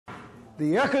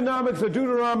the economics of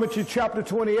Deuteronomy chapter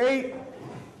 28,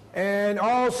 and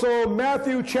also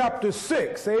Matthew chapter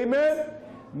 6. Amen?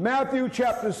 Matthew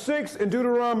chapter 6 and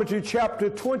Deuteronomy chapter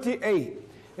 28.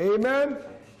 Amen?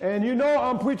 And you know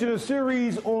I'm preaching a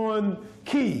series on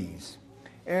keys.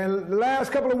 And the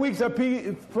last couple of weeks,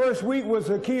 first week was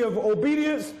the key of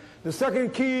obedience. The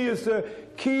second key is the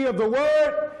key of the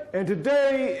word. And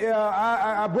today,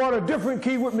 I brought a different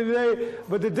key with me today,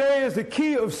 but today is the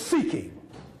key of seeking.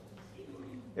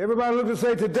 Everybody look and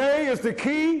say, today is the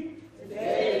key,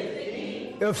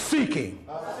 of seeking.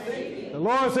 The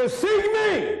Lord says, seek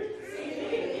me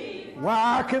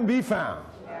while I can be found.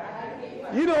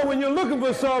 You know, when you're looking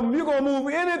for something, you're going to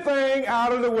move anything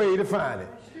out of the way to find it.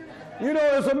 You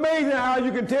know, it's amazing how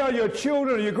you can tell your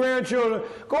children or your grandchildren,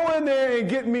 go in there and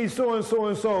get me so and so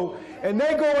and so. And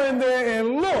they go in there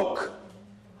and look,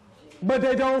 but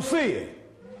they don't see it.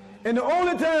 And the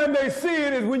only time they see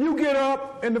it is when you get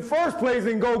up in the first place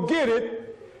and go get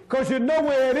it, because you know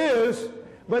where it is,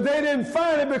 but they didn't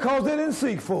find it because they didn't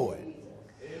seek for it.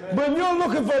 Amen. But you're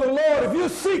looking for the Lord. If you're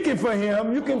seeking for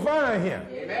him, you can find him.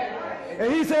 Amen.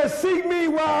 And he says, seek me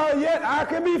while yet I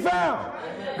can be found.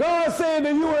 God's saying to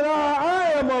you and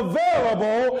I am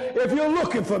available if you're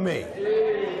looking for me.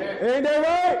 Ain't that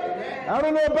right? I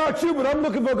don't know about you, but I'm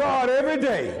looking for God every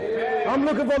day. I'm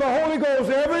looking for the Holy Ghost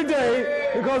every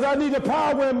day because I need the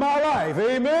power in my life.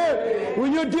 Amen?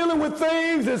 When you're dealing with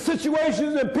things and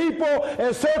situations and people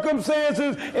and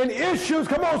circumstances and issues,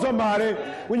 come on somebody,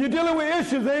 when you're dealing with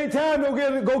issues, there ain't time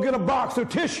to go get a box of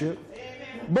tissue.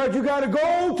 But you got to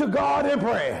go to God in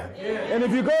prayer. And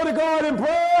if you go to God in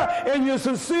prayer and you're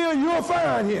sincere, you'll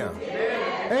find him.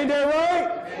 Ain't that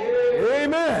right?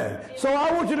 Amen. So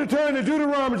I want you to turn to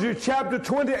Deuteronomy chapter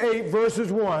 28,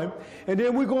 verses 1. And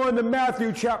then we go into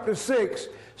Matthew chapter 6,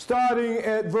 starting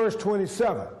at verse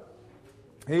 27.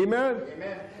 Amen?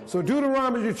 Amen. So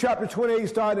Deuteronomy chapter 28,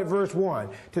 starting at verse 1.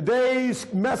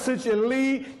 Today's message and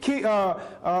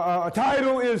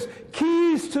title is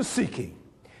Keys to Seeking.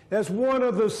 That's one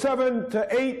of the 7 to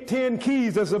 8, 10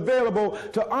 keys that's available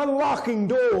to unlocking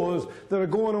doors that are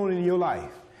going on in your life.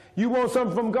 You want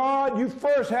something from God, you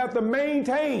first have to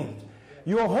maintain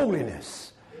your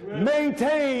holiness.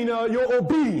 Maintain your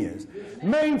obedience.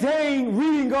 Maintain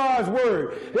reading God's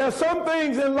word. There are some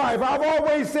things in life, I've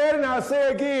always said and I'll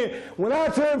say again, when I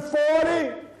turned 40,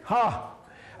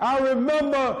 I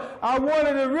remember I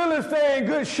wanted to really stay in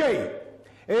good shape.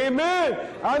 Amen.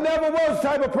 I never was the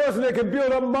type of person that can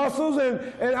build up muscles,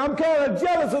 and I'm kind of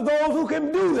jealous of those who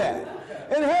can do that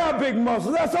and have big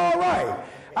muscles. That's all right.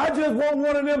 I just want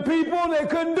one of them people that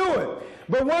couldn't do it.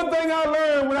 But one thing I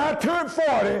learned when I turned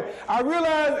 40, I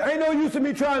realized ain't no use to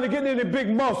me trying to get any big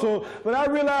muscle, but I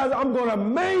realized I'm going to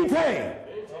maintain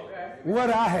what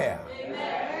I have.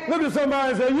 Amen. Look at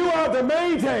somebody and say, you have to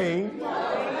maintain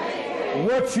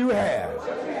what you have.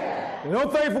 And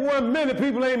don't think for 1 minute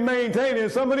people ain't maintaining.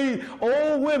 Some of these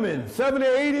old women, 70,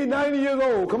 80, 90 years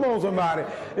old, come on somebody,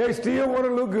 they still want to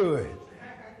look good.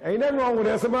 Ain't nothing wrong with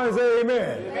that. Somebody say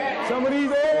amen. Amen. Some of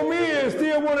these old men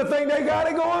still want to think they got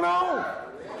it going on.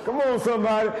 Come on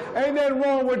somebody. Ain't nothing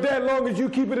wrong with that as long as you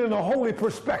keep it in a holy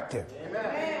perspective.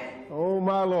 Amen. Oh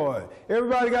my Lord.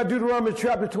 Everybody got Deuteronomy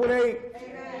chapter 28?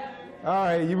 All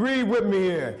right, you read with me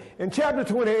here. In chapter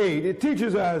 28, it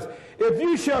teaches us, if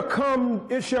you shall come,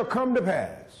 it shall come to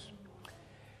pass.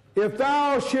 If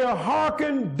thou shalt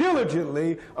hearken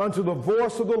diligently unto the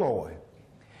voice of the Lord.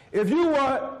 If you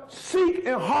seek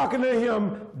and hearken to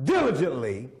him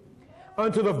diligently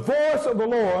unto the voice of the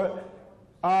Lord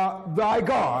thy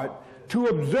God, to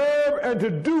observe and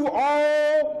to do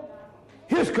all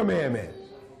his commandments,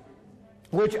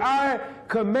 which I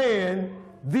command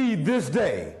thee this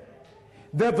day,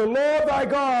 that the Lord thy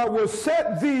God will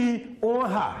set thee on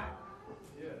high,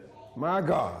 my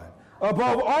God,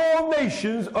 above all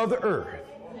nations of the earth.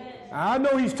 I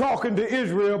know he's talking to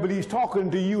Israel, but he's talking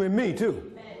to you and me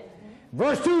too.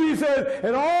 Verse 2, he says,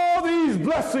 and all these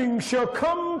blessings shall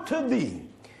come to thee.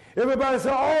 Everybody say,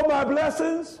 all my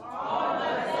blessings,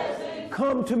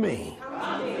 come to me.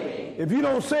 If you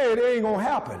don't say it, it ain't going to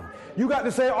happen. You got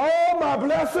to say, all my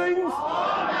blessings,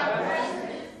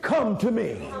 come to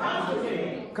me.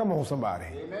 Come on, somebody.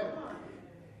 Amen.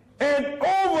 And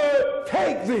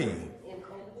overtake thee.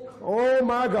 Oh,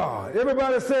 my God.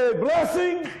 Everybody say,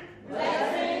 blessing,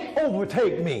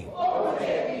 overtake me.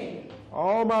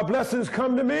 All my blessings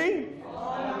come to me,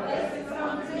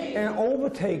 and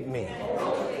overtake me.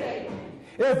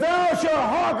 If thou shalt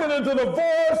hearken unto the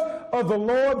voice of the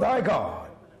Lord thy God,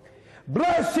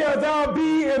 blessed shalt thou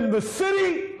be in the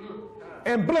city,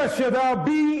 and blessed shalt thou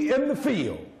be in the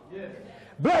field.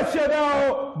 Blessed shalt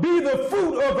thou be the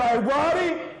fruit of thy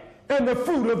body, and the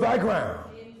fruit of thy ground.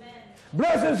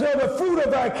 Blessed shall the fruit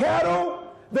of thy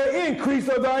cattle, the increase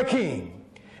of thy king,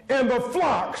 and the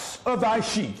flocks of thy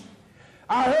sheep.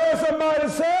 I heard somebody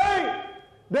say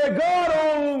that God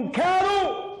owned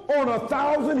cattle on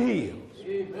 1,000 hills.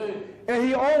 And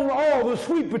he owned all the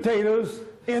sweet potatoes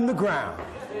in the ground.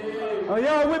 Are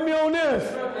y'all with me on this?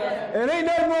 And ain't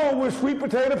nothing wrong with sweet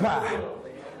potato pie.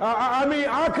 I mean,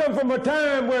 I come from a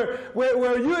time where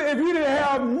you, if you didn't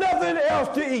have nothing else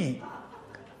to eat,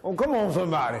 oh, come on,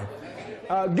 somebody.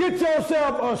 Get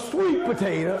yourself a sweet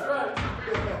potato,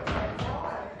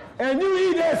 and you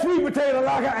eat that sweet potato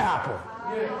like an apple.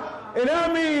 And I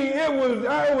mean,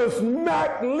 it was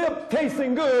smack lip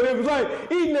tasting good. It was like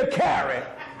eating a carrot.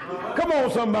 Come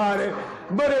on, somebody.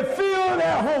 But it filled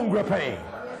that hunger pain.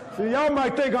 See, y'all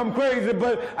might think I'm crazy,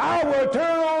 but I will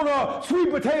turn on a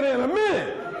sweet potato in a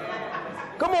minute.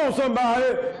 Come on,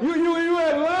 somebody. You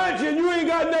at lunch and you ain't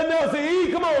got nothing else to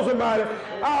eat. Come on, somebody.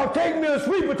 I'll take me a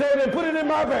sweet potato and put it in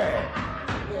my bag.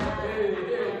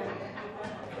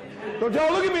 Don't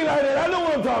y'all look at me like that. I know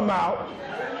what I'm talking about.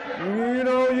 You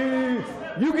know,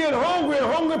 you get hungry and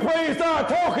hungry pain start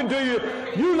talking to you.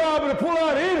 You liable to pull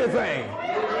out anything.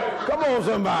 Come on,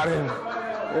 somebody.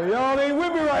 If y'all ain't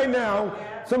with me right now,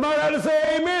 somebody ought to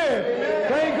say amen. Amen.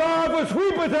 Thank God for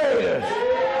sweet potatoes.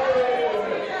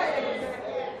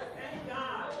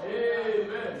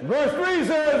 Verse 3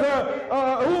 says,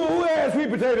 who has sweet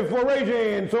potatoes for? Raise your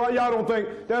hand so y'all don't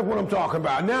think that's what I'm talking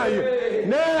about. Now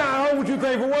I want you to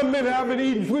think for 1 minute I've been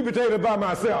eating sweet potatoes by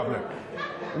myself.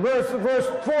 Verse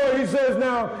 4, he says,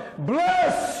 now,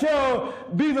 blessed shall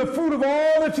be the fruit of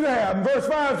all that you have. And verse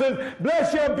 5 says,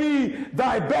 blessed shall be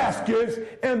thy baskets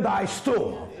and thy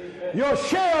store. Your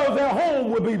shelves at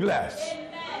home will be blessed.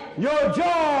 Your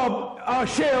job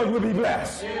shelves will be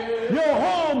blessed. Your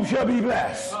home shall be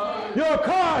blessed. Your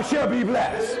car shall be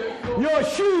blessed. Your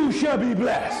shoes shall be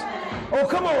blessed. Oh,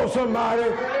 come on, somebody.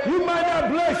 You might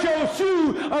not bless your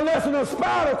shoe unless a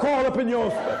spider crawls up in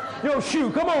your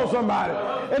shoe. Come on, somebody.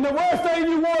 And the worst thing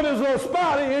you want is a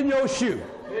spider in your shoe.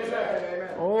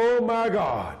 Oh, my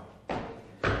God.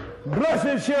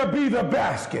 Blessed shall be the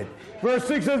basket. Verse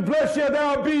 6 says, blessed shall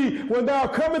thou be when thou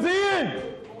comest in.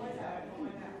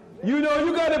 You know,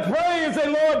 you got to pray and say,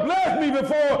 Lord, bless me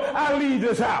before I leave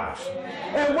this house.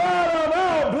 And while I'm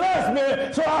out, bless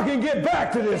me so I can get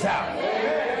back to this house.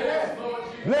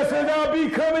 Blessed thou be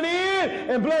coming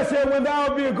in, and blessed when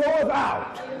thou be goeth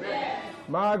out.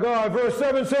 My God, verse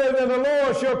 7 says, and the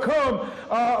Lord shall come,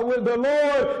 the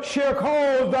Lord shall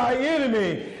cause thy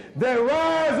enemy that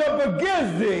rise up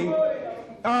against thee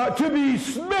to be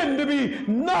smitten, to be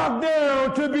knocked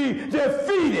down, to be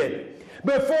defeated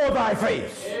before thy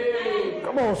face.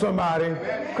 Come on, somebody.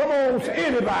 Come on,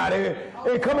 anybody,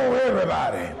 and come on,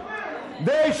 everybody.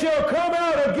 They shall come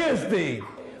out against thee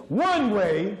one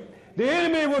way. The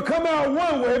enemy will come out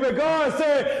one way, but God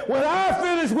said, when I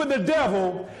finish with the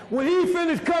devil, when he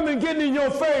finished coming getting in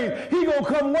your face, he going to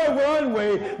come one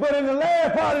way. But in the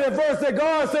last part of that verse that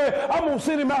God said, I'm going to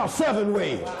send him out 7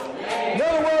 ways. In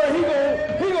other words,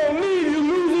 he going to leave you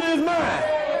losing his mind.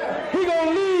 He going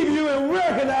to leave you and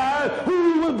recognize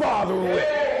who he was bothering with.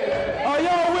 Are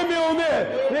y'all with me on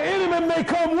that? The enemy may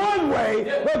come one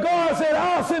way, but God said,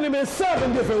 I'll send him in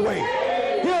 7 different ways.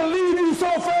 He'll leave you so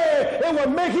fast, it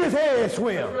will make his head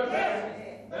swim.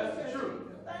 That's the truth.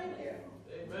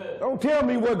 Don't tell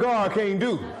me what God can't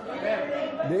do.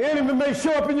 The enemy may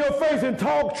show up in your face and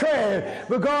talk trash,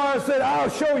 but God said, I'll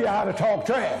show you how to talk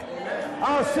trash.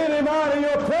 I'll send him out of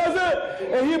your presence,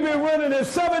 and he'll be running in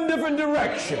 7 different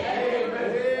directions.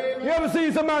 You ever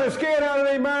see somebody scared out of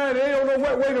their mind and they don't know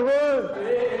what way to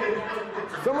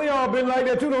run? Some of y'all been like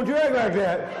that too. Don't you act like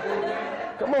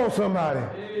that. Come on, somebody.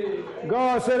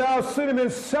 God said, I'll send him in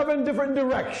 7 different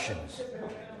directions.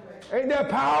 Ain't that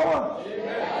power?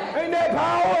 Ain't that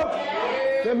power?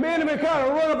 The enemy kind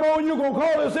of run up on you, going to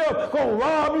call himself, going to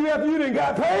rob you after you done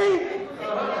got paid.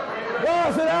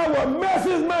 God said, I will mess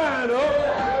his mind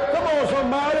up. Come on,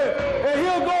 somebody. And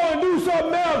he'll go and do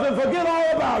something else and forget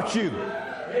all about you.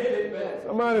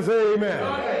 Somebody say amen.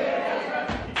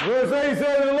 Verse 8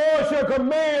 says, the Lord shall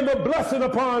command the blessing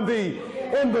upon thee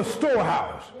in the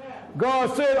storehouse.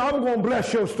 God said, I'm going to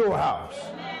bless your storehouse.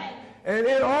 And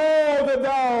in all that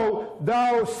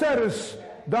thou settest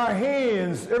thy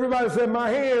hands, everybody said, my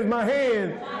hands, my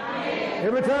hand.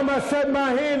 Every time I set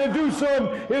my hand to do something,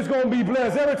 it's going to be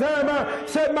blessed. Every time I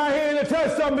set my hand to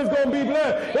touch something, it's going to be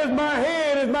blessed. It's my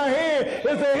hand, it's my hand.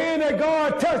 It's the hand that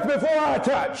God touched before I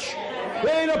touch.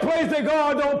 There ain't a place that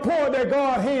God don't point that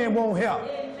God's hand won't help.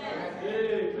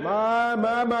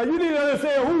 My. You need to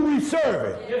understand who we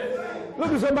serving.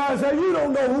 Look at somebody and say, you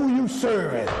don't know who you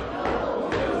serving.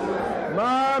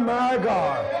 my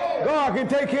God. God can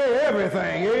take care of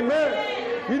everything.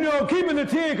 Amen. You know, keeping the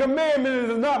 10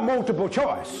 Commandments is not multiple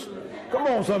choice. Come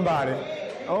on, somebody.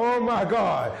 Oh, my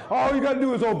God. All you got to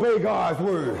do is obey God's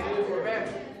word.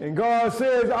 And God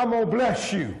says, I'm going to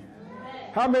bless you.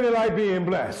 How many like being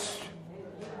blessed?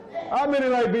 How many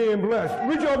like being blessed?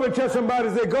 Reach over and tell somebody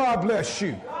and say, God bless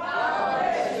you.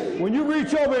 When you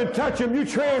reach over and touch him, you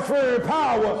transferring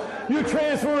power. You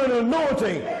transferring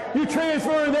anointing. You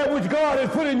transferring that which God has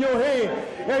put in your hand.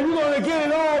 And you're going to get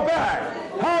it all back.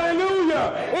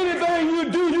 Hallelujah. Anything you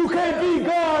do, you can't be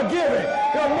God-given.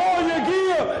 The more you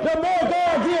give, the more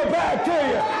God give back to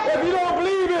you. If you don't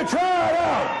believe it, try it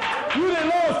out. You done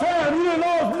lost time. You done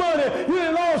lost money. You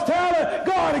done lost talent.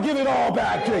 God will give it all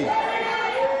back to you.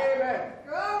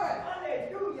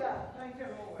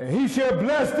 And he shall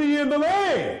bless thee in the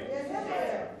land.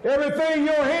 Everything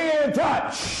your hand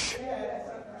touch,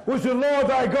 which the Lord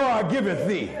thy God giveth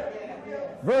thee.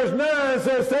 Verse 9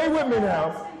 says, stay with me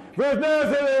now. Verse 9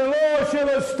 says, the Lord shall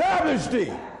establish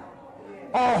thee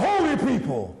a holy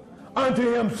people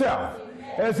unto himself,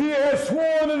 as he has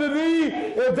sworn unto thee,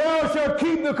 if thou shalt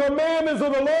keep the commandments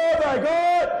of the Lord thy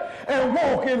God and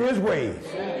walk in his ways.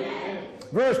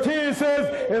 Verse 10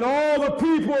 says, and all the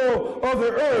people of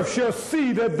the earth shall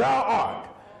see that thou art.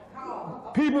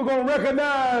 People going to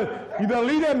recognize, you better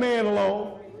leave that man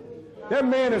alone. That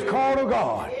man is called of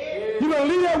God. You better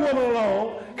leave that woman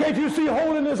alone. Can't you see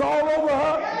holiness all over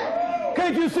her?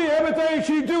 Can't you see everything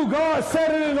she do? God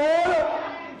set it in order.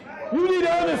 You need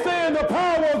to understand the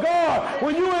power of God.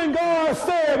 When you in God's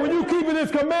stead, when you keeping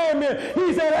his commandment,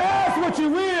 he said, ask what you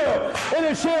will, and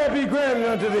it shall be granted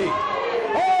unto thee.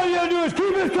 All you do is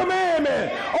keep his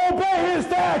commandment, obey his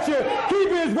statute, keep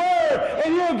his word,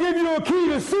 and he'll give you a key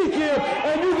to seek him,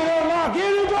 and you can unlock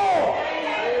any door.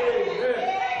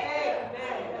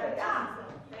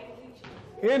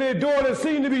 Any door that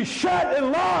seems to be shut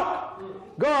and locked,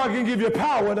 God can give you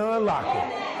power to unlock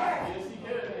it.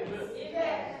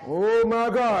 Oh, my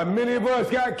God. Many of us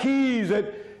got keys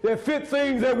that fit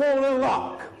things that won't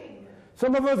unlock.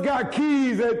 Some of us got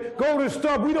keys that go to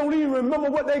stuff we don't even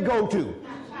remember what they go to.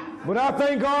 But I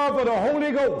thank God for the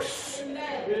Holy Ghost,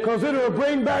 because it'll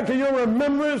bring back to your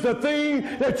remembrance the things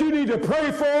that you need to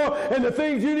pray for and the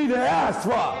things you need to ask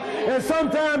for. And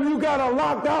sometimes you got a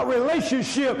locked out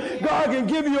relationship. God can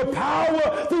give you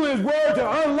power through his word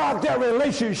to unlock that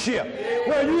relationship.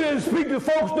 Well, you didn't speak to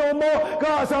folks no more.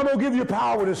 God said, I'm going to give you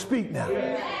power to speak now.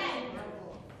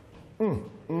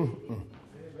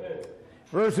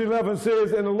 Verse 11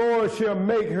 says, and the Lord shall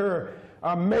make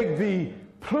thee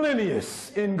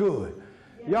plenteous in good.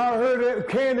 Y'all heard that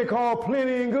candy called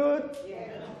Plenty and Good?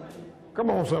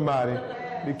 Come on, somebody.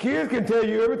 The kids can tell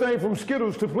you everything from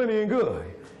Skittles to Plenty and Good.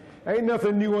 Ain't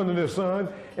nothing new under the sun.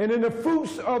 And in the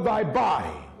fruits of thy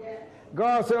body,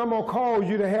 God said, I'm going to cause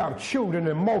you to have children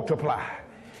and multiply.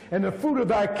 And the fruit of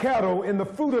thy cattle and the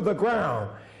fruit of the ground,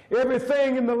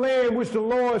 everything in the land which the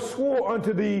Lord swore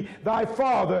unto thee, thy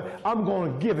father, I'm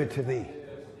going to give it to thee.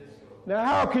 Now,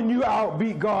 how can you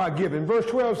outbeat God given? Verse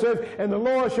 12 says, and the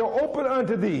Lord shall open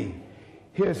unto thee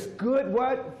his good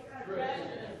what? Treasure.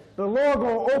 The Lord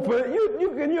going to open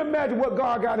it. Can you imagine what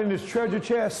God got in his treasure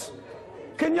chest?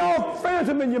 Can y'all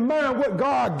fathom in your mind what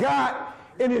God got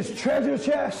in his treasure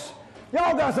chest?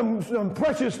 Y'all got some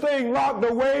precious thing locked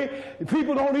away.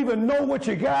 People don't even know what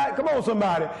you got. Come on,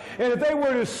 somebody. And if they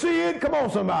were to see it, come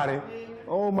on, somebody.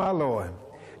 Oh, my Lord.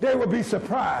 They would be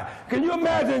surprised. Can you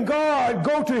imagine God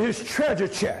go to his treasure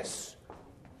chest,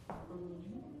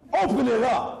 open it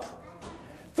up,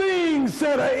 things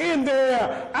that are in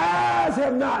there eyes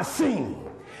have not seen,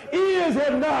 ears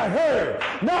have not heard,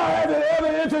 now have it ever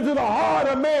entered to the heart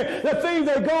of man, the things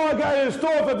that God got in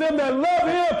store for them that love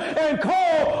him and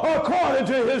call according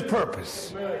to his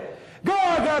purpose.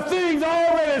 God got things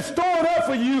already stored up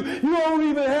for you. You don't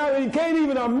even have, you can't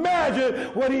even imagine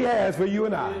what he has for you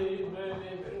and I.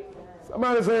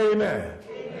 Somebody say amen.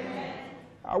 Amen.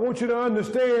 I want you to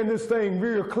understand this thing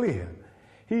real clear.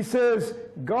 He says,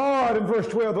 God, in verse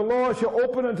 12, the Lord shall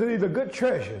open unto thee the good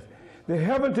treasures, the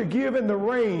heaven to give in the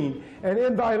rain, and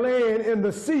in thy land in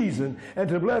the season, and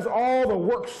to bless all the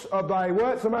works of thy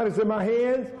what? Somebody say my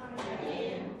hands.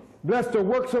 Bless the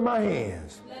works of my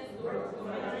hands.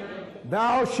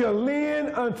 Thou shalt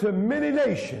lend unto many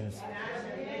nations,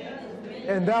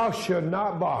 and thou shalt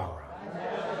not borrow.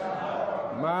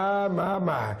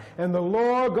 My. And the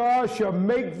Lord God shall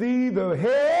make thee the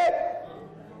head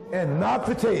and not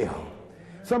the tail.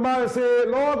 Somebody said,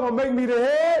 Lord, gonna make me the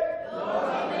head,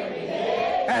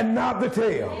 and not the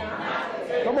tail.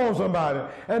 Come on, somebody.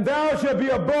 And thou shalt be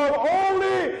above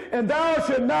only, and thou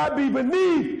shalt not be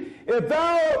beneath. if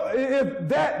thou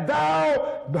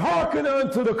hearken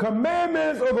unto the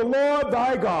commandments of the Lord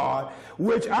thy God,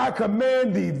 which I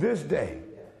command thee this day.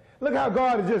 Look how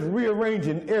God is just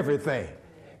rearranging everything.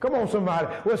 Come on, somebody.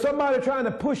 When somebody trying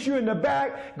to push you in the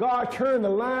back, God turned the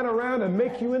line around and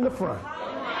make you in the front.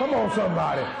 Come on,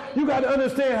 somebody. You got to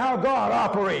understand how God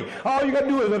operates. All you got to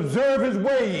do is observe his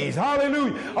ways.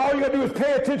 Hallelujah. All you got to do is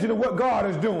pay attention to what God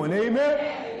is doing. Amen.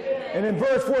 And in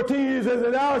verse 14 it says,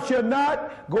 and thou shalt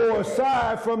not go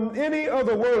aside from any of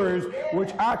the words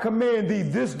which I command thee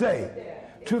this day,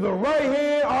 to the right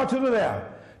hand or to the left,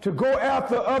 to go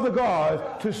after other gods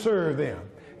to serve them.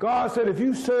 God said, if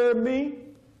you serve me,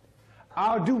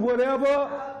 I'll do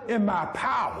whatever in my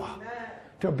power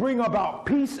to bring about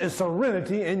peace and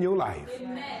serenity in your life.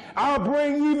 Amen. I'll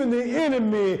bring even the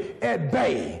enemy at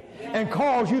bay and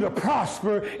cause you to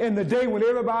prosper in the day when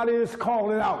everybody is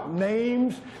calling out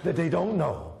names that they don't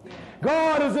know.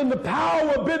 God is in the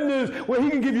power business where he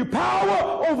can give you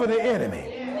power over the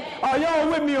enemy. Are y'all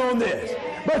with me on this?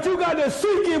 But you got to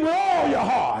seek him with all your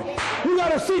heart. You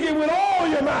got to seek him with all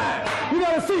your mind. You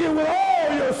got to seek him with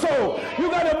all your soul. You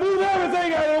got to move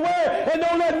everything out of the way and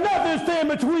don't let nothing stand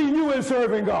between you and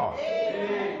serving God.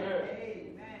 Amen.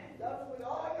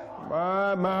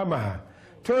 My.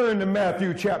 Turn to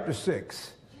Matthew chapter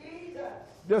 6.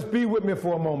 Just be with me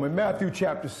for a moment. Matthew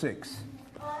chapter 6.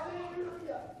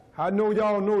 I know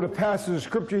y'all know the passage of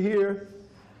scripture here,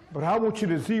 but I want you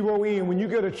to zero in. When you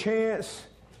get a chance,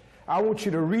 I want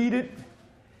you to read it,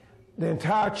 the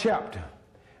entire chapter.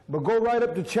 But go right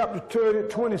up to chapter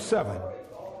 27.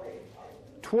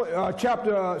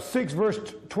 Chapter 6, verse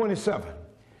 27.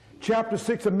 Chapter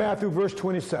 6 of Matthew, verse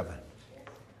 27.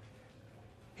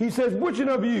 He says, which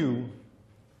of you,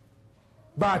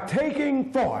 by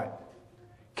taking thought,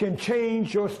 can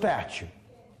change your stature?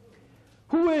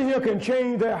 Who in here can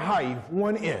change their height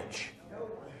 1 inch?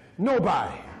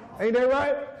 Nobody. Ain't that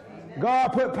right? God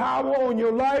put power on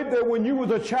your life that when you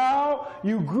was a child,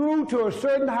 you grew to a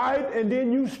certain height and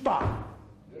then you stopped.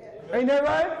 Ain't that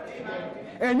right?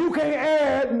 And you can't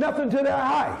add nothing to that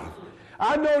height.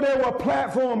 I know there were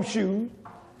platform shoes.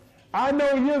 I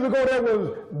know years ago there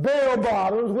was bell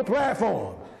bottoms with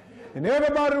platforms. And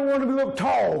everybody wanted to look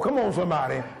tall. Come on,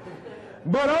 somebody.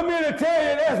 But I'm here to tell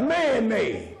you that's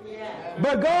man-made.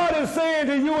 But God is saying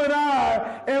to you and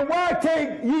I, and why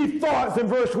take ye thoughts in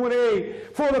verse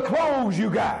 28 for the clothes you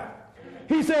got?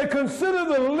 He said, consider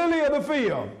the lily of the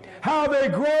field, how they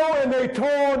grow and they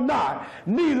toil not,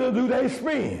 neither do they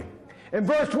spin. In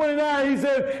verse 29 he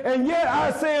said, and yet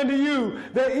I say unto you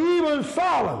that even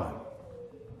Solomon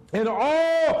in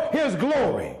all his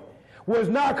glory was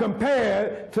not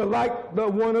compared to like the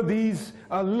one of these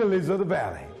lilies of the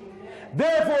valley.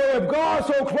 Therefore, if God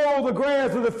so clothe the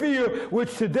grass of the field,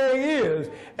 which today is,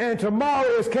 and tomorrow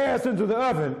is cast into the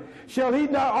oven, shall he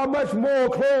not much more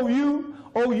clothe you,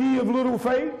 O ye of little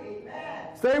faith? Amen.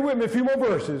 Stay with me a few more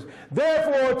verses.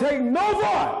 Therefore, take no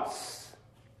thoughts,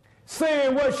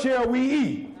 saying, what shall we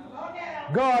eat?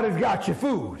 God has got your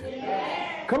food.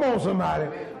 Amen. Come on, somebody.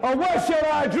 Or what shall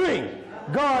I drink?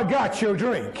 God got your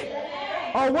drink.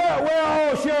 Or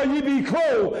where shall ye be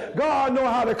clothed? God know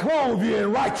how to clothe you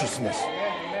in righteousness.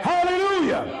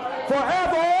 Hallelujah. For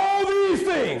after all these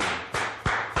things,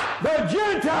 the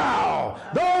Gentile,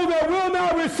 those that will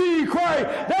not receive Christ,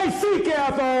 they seek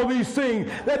after all these things,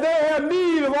 that they have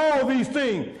need of all these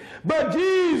things. But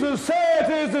Jesus said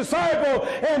to his disciples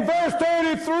in verse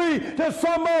 33, to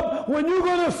sum up, when you're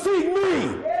going to seek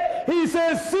me, he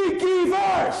says, seek ye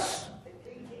first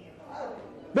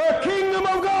the kingdom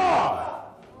of God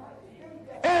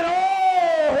and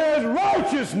all his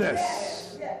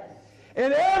righteousness.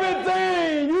 And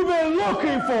everything you've been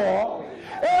looking for,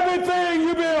 everything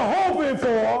you've been hoping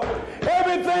for,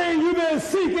 everything you've been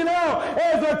seeking out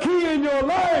as a key in your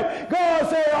life, God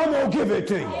said, I'm going to give it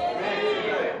to you.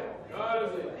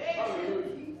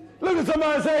 Look at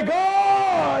somebody and say,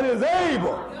 God is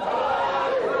able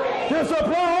to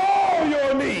supply all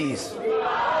your needs.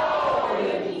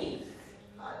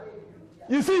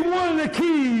 You see, one of the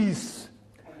keys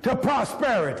to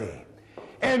prosperity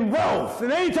and wealth,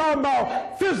 and I ain't talking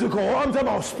about physical, I'm talking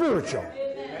about spiritual.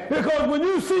 Because when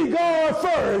you see God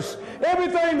first,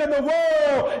 everything that the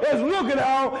world is looking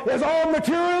at is all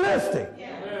materialistic.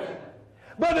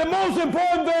 But the most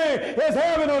important thing is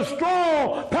having a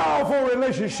strong, powerful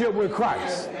relationship with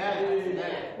Christ.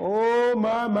 Oh,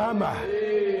 my.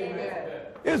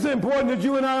 It's important that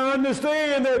you and I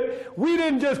understand that we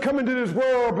didn't just come into this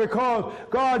world because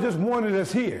God just wanted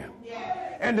us here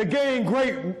and to gain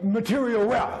great material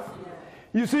wealth.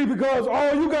 You see, because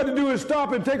all you got to do is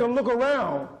stop and take a look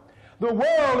around the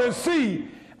world and see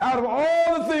Out of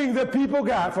all the things that people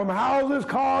got, from houses,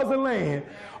 cars, and land,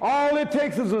 all it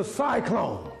takes is a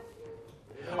cyclone.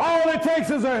 All it takes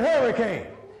is a hurricane.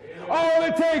 All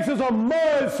it takes is a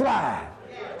mudslide.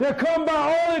 They come by,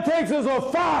 all it takes is a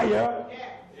fire.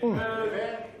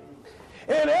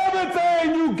 And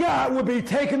everything you got will be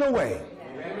taken away.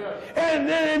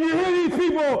 And you hear these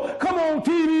people come on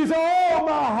TV and say, oh,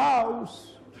 my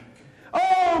house,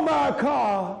 oh, my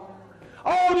car,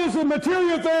 all this is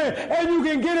material thing, and you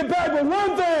can get it back. But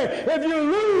one thing, if you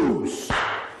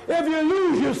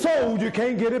lose your soul, you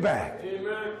can't get it back.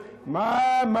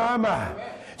 My.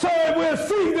 So if we'll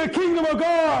seek the kingdom of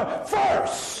God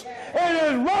first, and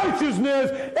his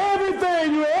righteousness,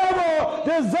 everything you ever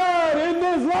desired in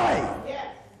this life,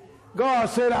 God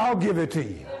said, I'll give it to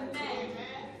you.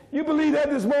 You believe that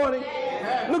this morning?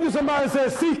 Look at somebody and say,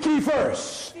 seek ye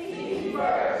first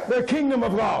the kingdom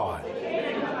of God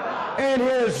and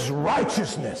his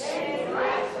righteousness.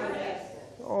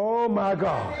 Oh, my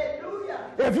God.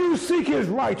 If you seek his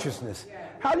righteousness,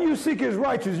 how do you seek his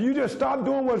righteousness? You just stop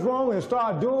doing what's wrong and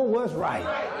start doing what's right.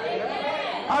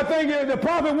 I think the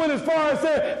prophet went as far as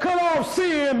said, cut off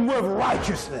sin with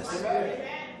righteousness.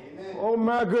 Oh,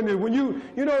 my goodness. When you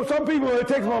know, some people, it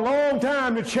takes them a long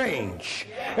time to change.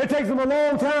 It takes them a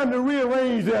long time to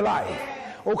rearrange their life.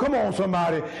 Oh, come on,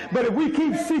 somebody. But if we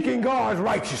keep seeking God's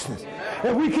righteousness,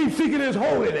 if we keep seeking his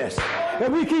holiness, if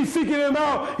we keep seeking him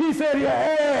out, he said he'll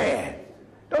add.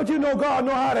 Don't you know God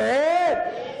know how to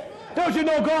add? Don't you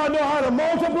know God know how to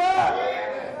multiply?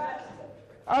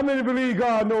 How many believe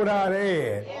God knows how to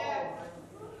add?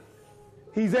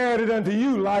 He's added unto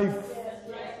you life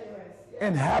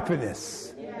and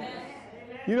happiness.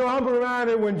 You know, I'm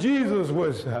reminded when Jesus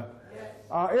was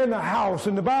in the house,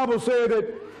 and the Bible said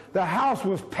that the house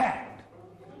was packed.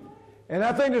 And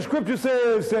I think the scripture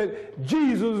says that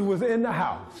Jesus was in the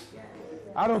house.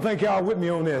 I don't think y'all with me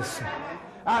on this.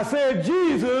 I said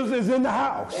Jesus is in the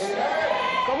house.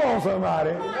 Come on,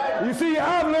 somebody. You see,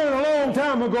 I've learned a long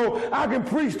time ago, I can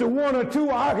preach to one or two,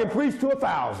 or I can preach to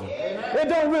 1,000. It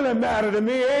don't really matter to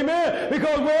me, amen?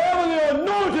 Because wherever the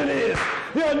anointing is,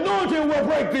 the anointing will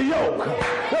break the yoke.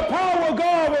 The power of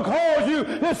God will cause you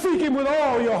to seek him with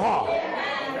all your heart.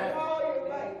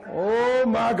 Oh,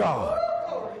 my God.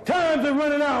 Times are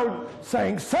running out,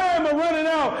 saints. Time are running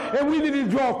out, and we need to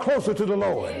draw closer to the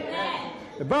Lord.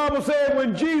 The Bible said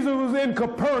when Jesus was in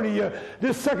Capernaum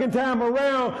this second time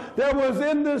around, there was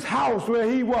in this house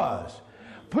where he was,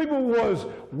 people was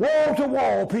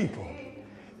wall-to-wall people.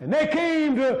 And they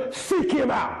came to seek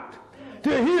him out,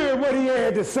 to hear what he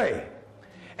had to say.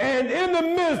 And in the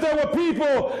midst, there were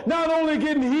people not only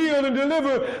getting healed and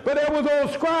delivered, but there was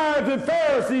those scribes and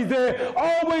Pharisees there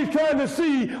always trying to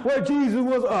see what Jesus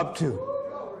was up to.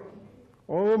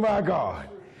 Oh, my God.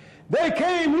 They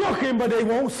came looking, but they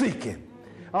won't seek him.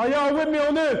 Are y'all with me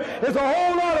on this? There's a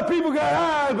whole lot of people got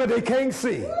eyes, but they can't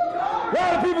see. A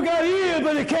lot of people got ears,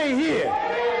 but they can't hear.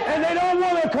 And they don't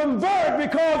want to convert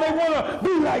because they want to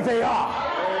be like they are.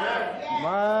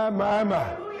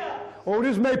 My. Oh,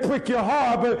 this may prick your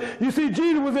heart, but you see,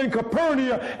 Jesus was in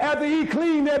Capernaum after he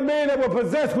cleaned that man that was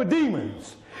possessed with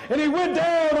demons. And he went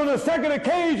down on the second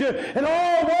occasion, and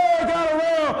all word got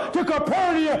around to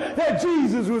Capernaum that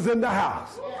Jesus was in the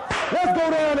house. Let's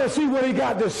go down and see what he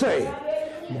got to say.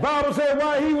 The Bible said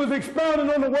while he was expounding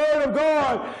on the word of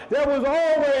God, there was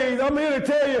always, I'm here to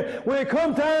tell you, when it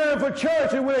come time for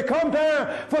church and when it come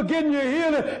time for getting your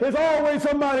healing, there's always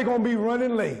somebody going to be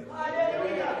running late.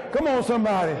 Come on,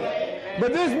 somebody.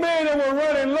 But this man that was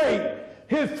running late,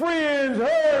 his friends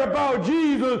heard about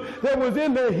Jesus that was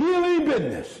in the healing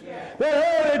business. They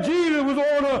heard that Jesus was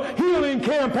on a healing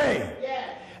campaign.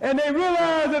 And they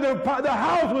realized that the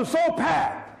house was so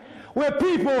packed where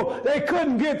people, they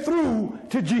couldn't get through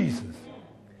to Jesus.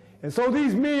 And so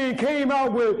these men came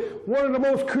out with one of the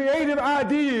most creative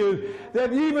ideas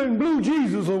that even blew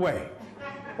Jesus away.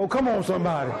 Oh, come on,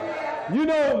 somebody. You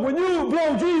know, when you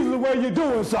blow Jesus away, you're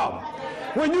doing something.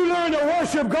 When you learn to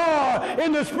worship God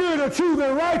in the spirit of truth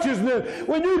and righteousness,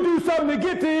 when you do something to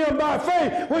get to him by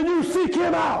faith, when you seek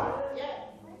him out,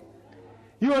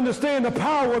 you understand the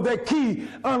power of that key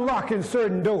unlocking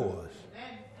certain doors.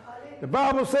 The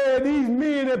Bible said these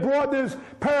men that brought this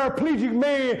paraplegic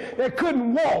man that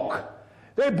couldn't walk,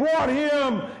 they brought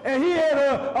him, and he had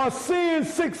a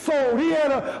sin-sick soul. He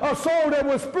had a soul that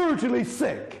was spiritually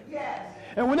sick. Yes.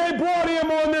 And when they brought him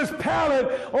on this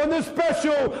pallet, on this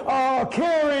special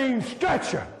carrying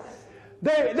stretcher,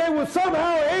 they were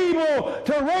somehow able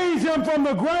to raise him from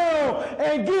the ground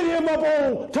and get him up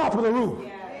on top of the roof.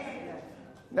 Yes.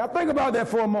 Now think about that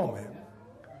for a moment.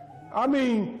 I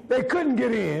mean, they couldn't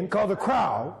get in because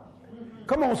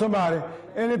Come on, somebody.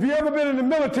 And if you ever been in the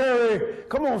military,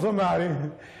 come on, somebody,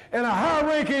 and a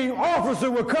high-ranking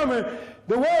officer was coming,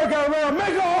 the word got around,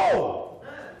 make a hole.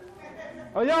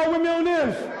 Are y'all with me on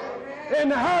this?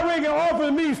 And the high-ranking officer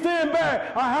means stand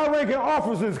back. A high-ranking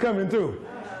officer is coming through.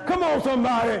 Come on,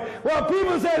 somebody. Well,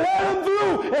 people said, let him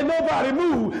through, and nobody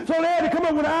moved. So they had to come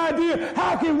up with an idea,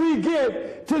 how can we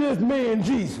get to this man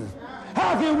Jesus?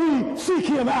 How can we seek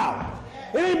him out?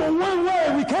 It ain't but one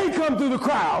way. We can't come through the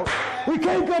crowd. We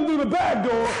can't come through the back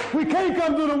door. We can't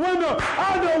come through the window.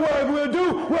 I know what we'll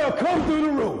do. We'll come through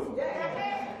the roof.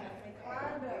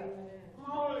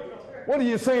 What are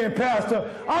you saying, Pastor?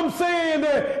 I'm saying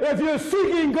that if you're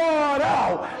seeking God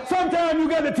out, sometimes you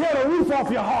got to tear the roof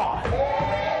off your heart.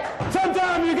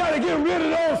 Sometimes you got to get rid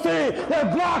of those things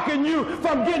that's blocking you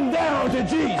from getting down to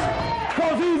Jesus.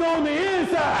 Because he's on the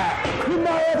inside. You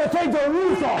might have to take the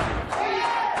roof off.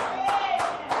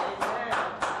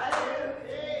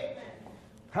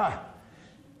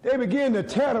 They begin to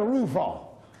tear the roof off.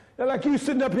 They're like you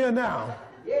sitting up here now.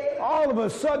 All of a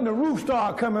sudden the roof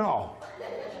started coming off.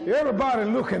 Everybody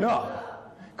looking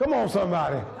up. Come on,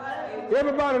 somebody.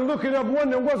 Everybody looking up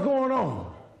wondering what's going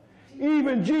on.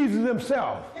 Even Jesus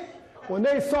himself, when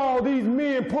they saw these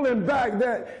men pulling back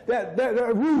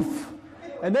that roof,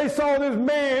 and they saw this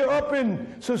man up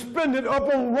and suspended up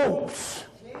on ropes.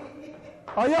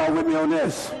 Are y'all with me on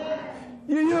this?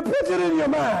 You put it in your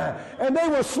mind. And they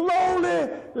were slowly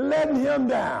letting him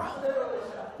down.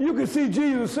 You could see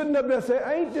Jesus sitting up there saying,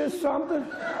 ain't this something?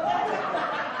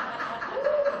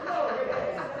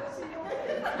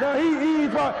 Now, he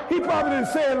probably didn't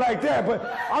say it like that,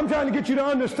 but I'm trying to get you to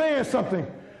understand something.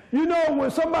 You know,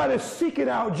 when somebody's seeking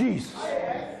out Jesus,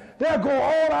 they'll go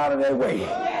all out of their way.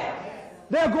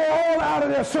 They'll go all out of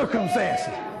their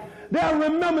circumstances. They'll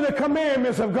remember the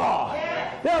commandments of God.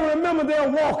 They'll remember their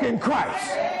walk in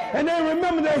Christ. And they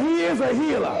remember that he is a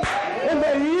healer and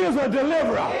that he is a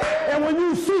deliverer. And when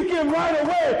you seek him right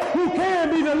away, you can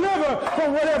be delivered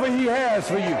from whatever he has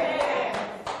for you.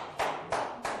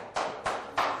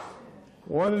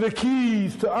 One of the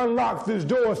keys to unlock this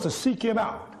door is to seek him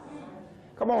out.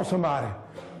 Come on, somebody.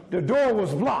 The door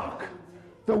was blocked.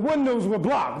 The windows were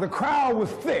blocked. The crowd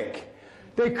was thick.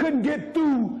 They couldn't get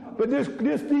through, but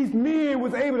these men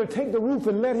was able to take the roof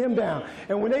and let him down.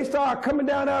 And when they started coming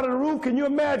down out of the roof, can you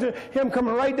imagine him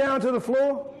coming right down to the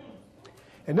floor?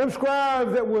 And them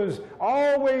scribes that was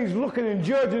always looking and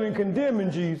judging and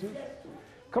condemning Jesus,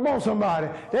 come on, somebody.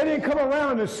 They didn't come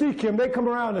around to seek him. They come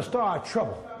around to start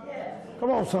trouble.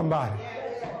 Come on, somebody.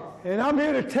 And I'm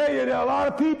here to tell you that a lot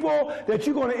of people that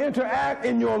you're going to interact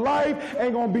in your life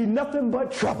ain't going to be nothing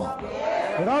but trouble.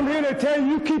 And I'm here to tell you,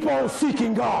 you keep on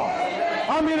seeking God.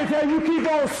 I'm here to tell you, you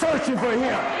keep on searching for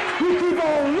him. You keep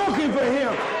on looking for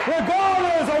him.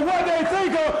 Regardless of what they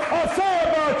think or say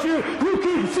about you, you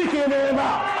keep seeking him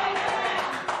out.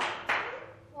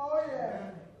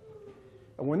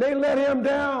 And when they let him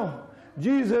down,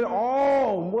 Jesus said,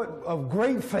 oh, what of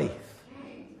great faith.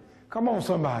 Come on,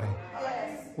 somebody.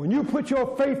 When you put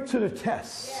your faith to the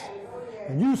test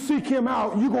and you seek him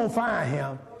out, you're going to find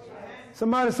him.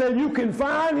 Somebody said you can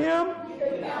find him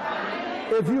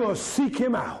if you will seek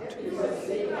him out.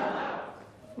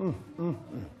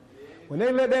 When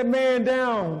they let that man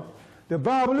down, the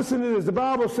Bible, listen to this, the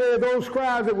Bible said those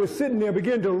scribes that were sitting there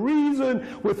began to reason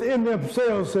within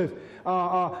themselves.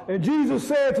 And Jesus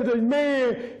said to the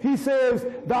man, he says,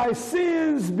 thy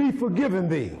sins be forgiven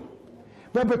thee.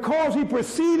 But because he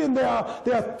proceeded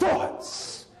their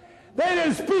thoughts, they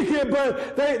didn't speak it,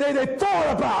 but they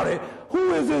thought about it.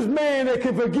 Who is this man that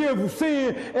can forgive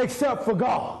sin except for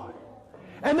God?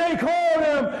 And they called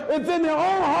him, it's in their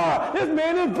own heart, this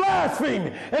man is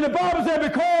blaspheming. And the Bible said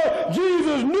because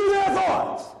Jesus knew their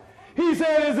thoughts, he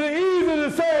said, is it easy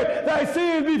to say thy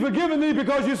sins be forgiven thee?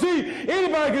 Because you see,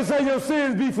 anybody can say your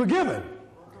sins be forgiven.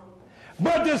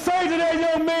 But to say to that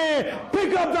young man,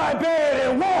 pick up thy bed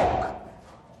and walk.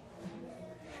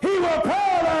 He was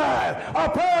paralyzed, a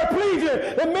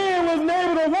paraplegic. The man wasn't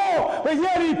able to walk, but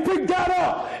yet he picked that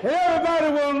up, and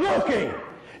everybody was looking.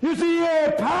 You see, he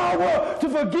had power to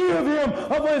forgive him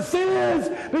of his sins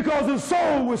because his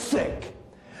soul was sick.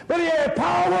 But he had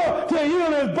power to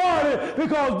heal his body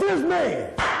because this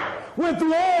man went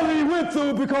through all that he went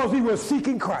through because he was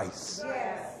seeking Christ.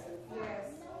 Yes.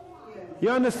 You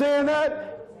understand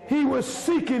that? He was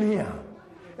seeking him.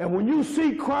 And when you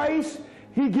seek Christ,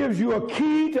 he gives you a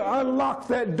key to unlock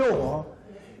that door.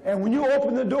 And when you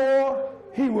open the door,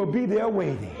 he will be there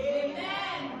waiting. Amen.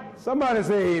 Somebody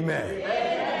say amen.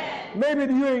 Amen.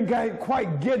 Maybe you ain't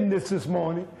quite getting this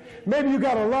morning. Maybe you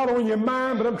got a lot on your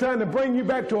mind, but I'm trying to bring you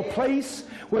back to a place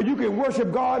where you can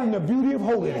worship God in the beauty of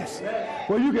holiness,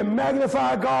 where you can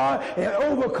magnify God and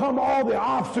overcome all the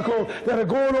obstacles that are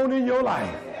going on in your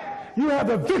life. You have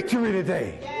the victory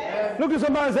today. Look at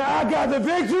somebody and say, I got the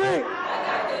victory.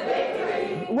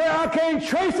 Where I can't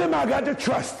trace him, I got to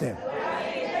trust him.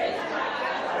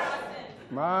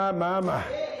 My.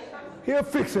 He'll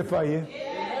fix it for you.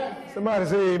 Somebody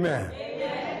say amen.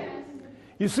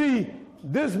 You see,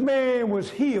 this man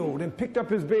was healed and picked up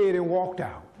his bed and walked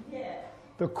out.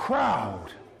 The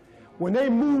crowd, when they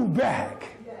moved back,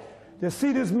 they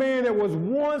see this man that was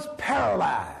once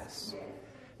paralyzed.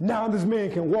 Now this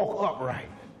man can walk upright.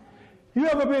 You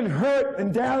ever been hurt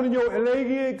and down in your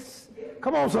legs?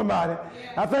 Come on, somebody.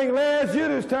 I think last year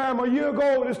this time, a year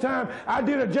ago this time, I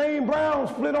did a James Brown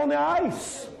split on the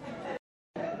ice.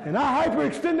 And I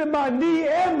hyperextended my knee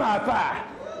and my thigh.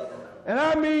 And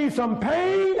I mean some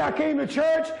pain. I came to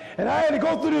church and I had to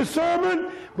go through this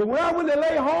sermon. But when I went to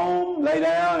lay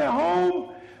down at home,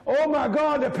 oh my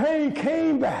God, the pain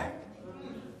came back.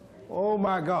 Oh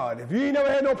my God. If you ain't never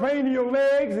had no pain in your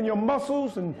legs and your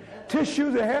muscles and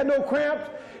tissues and had no cramps,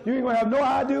 you ain't gonna have no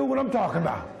idea what I'm talking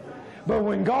about. But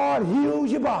when God heals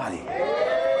your body,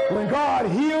 when God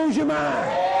heals your mind,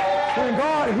 when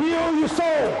God heals your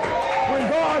soul, when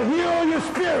God heals your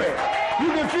spirit, you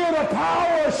can feel the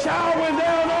power showering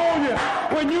down on you.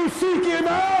 When you seek him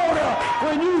out,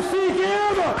 when you seek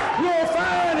him, you'll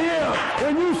find him.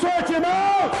 When you search him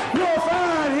out, you'll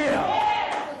find him.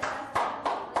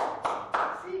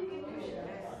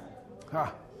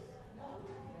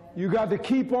 You got to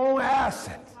keep on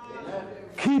asking.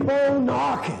 Keep on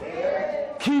knocking.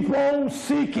 Keep on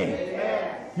seeking.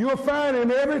 You'll find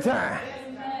him every time.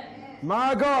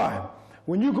 My God.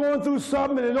 When you're going through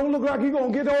something and it don't look like you're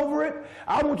going to get over it,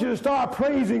 I want you to start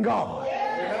praising God.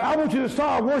 I want you to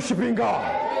start worshiping God.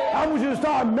 I want you to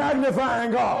start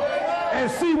magnifying God. And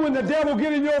see when the devil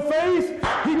get in your face,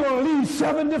 he's going to lead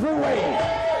 7 different ways.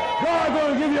 God's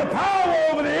going to give you power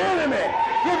over the enemy.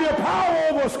 Give you power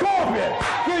over a scorpion.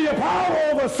 Give you power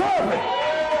over a serpent.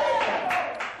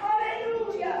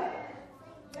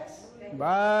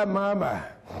 My.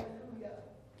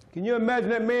 Can you imagine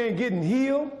that man getting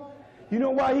healed? You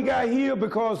know why he got healed?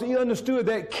 Because he understood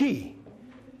that key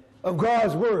of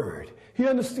God's word. He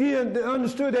understood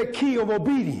that key of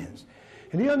obedience.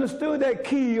 And he understood that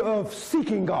key of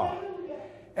seeking God.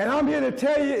 And I'm here to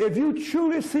tell you, if you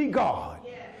truly seek God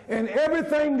in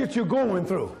everything that you're going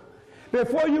through,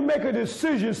 before you make a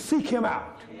decision, seek him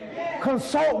out.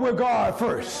 Consult with God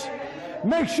first.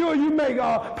 Make sure you make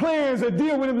plans to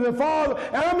deal with him as a father.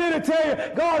 And I'm here to tell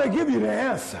you, God will give you the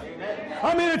answer.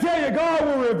 I'm here to tell you, God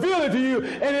will reveal it to you.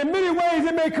 And in many ways,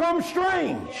 it may come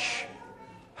strange.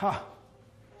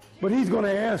 But he's going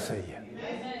to answer you.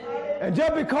 And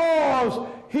just because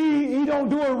he don't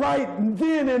do it right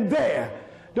then and there,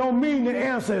 don't mean the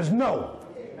answer is no.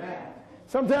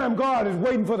 Sometimes God is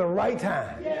waiting for the right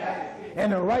time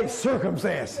and the right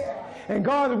circumstances. And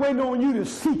God is waiting on you to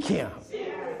seek him.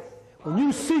 When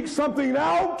you seek something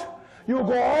out, you'll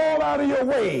go all out of your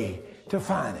way to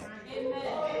find it.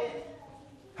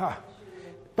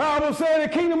 Bible says the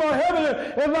kingdom of heaven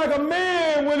is like a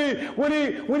man when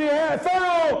he had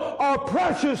found a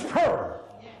precious pearl.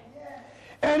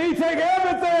 And he take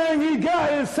everything he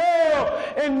got and sell,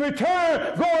 in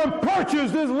return go and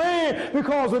purchase this land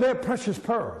because of that precious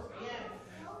pearl.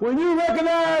 When you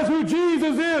recognize who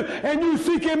Jesus is and you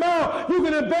seek him out, you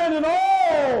can abandon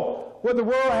all what the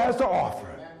world has to offer.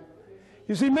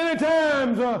 You see, many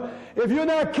times, if you're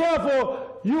not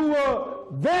careful,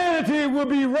 vanity will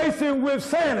be racing with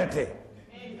sanity.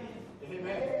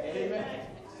 Amen.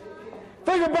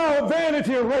 Think about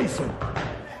vanity racing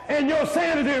and your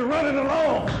sanity running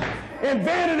along. And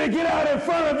vanity get out in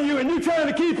front of you and you trying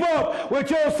to keep up with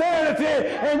your sanity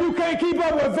and you can't keep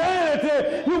up with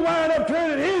vanity, you wind up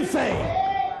turning insane.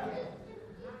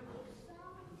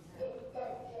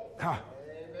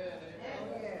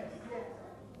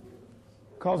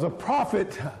 Because the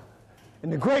prophet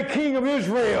and the great king of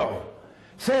Israel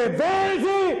said,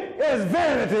 vanity is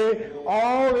vanity,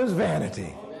 all is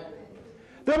vanity.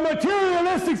 The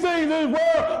materialistic things in this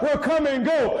world will come and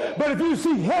go. But if you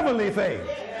see heavenly things,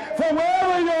 for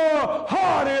wherever your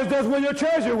heart is, that's where your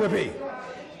treasure will be.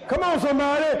 Come on,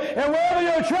 somebody. And wherever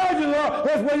your treasures are,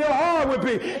 that's where your heart will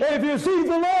be. And if you seek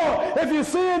the Lord, if you're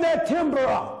seeing that timber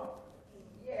up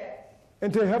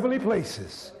into heavenly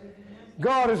places,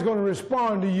 God is going to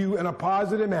respond to you in a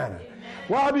positive manner.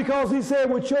 Why? Because he said,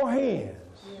 with your hands.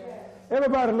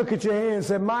 Everybody look at your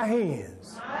hands and say, my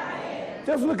hands.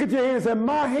 Just look at your hands and say,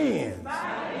 my hands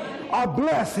a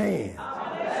blessed hand.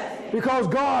 Because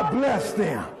God blessed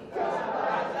them.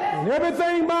 And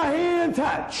everything my hand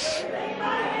touch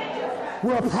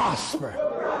will prosper.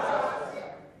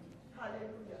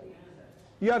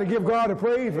 You got to give God a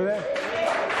praise for that.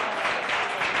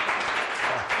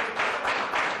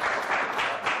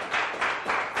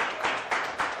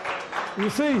 You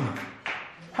see,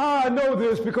 how I know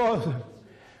this, because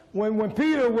when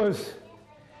Peter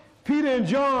and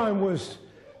John was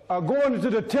going into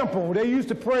the temple, they used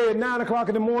to pray at 9 o'clock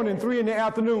in the morning, 3 in the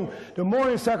afternoon, the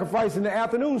morning sacrifice and the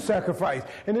afternoon sacrifice.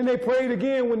 And then they prayed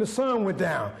again when the sun went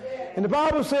down. And the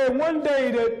Bible said one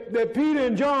day that Peter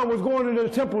and John was going into the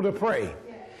temple to pray.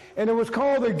 And it was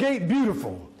called the Gate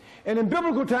Beautiful. And in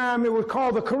biblical time, it was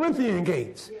called the Corinthian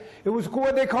Gates. It was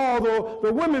what they call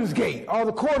the Women's Gate, or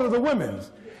the Court of the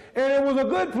Women's. And it was a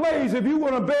good place if you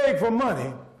want to beg for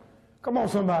money. Come on,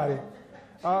 somebody.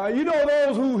 You know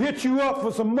those who hit you up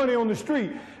for some money on the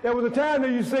street. There was a time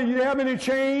that you say, you have any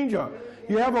change, or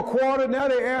you have a quarter. Now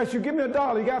they ask you, give me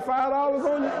 $1. You got $5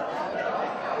 on you?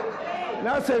 And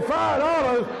I say,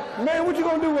 $5? Man, what you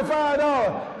going to do with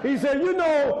 $5? He said, you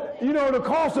know, the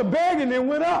cost of begging then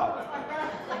went up.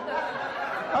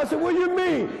 I said, what do you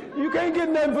mean? You can't get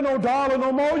nothing for no $1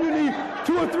 no more. You need $2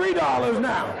 or $3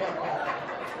 now.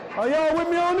 Are y'all with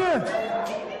me on this?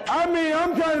 I mean,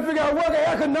 I'm trying to figure out what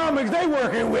economics they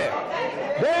working with.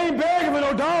 They ain't begging for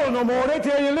no $1 no more. They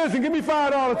tell you, listen, give me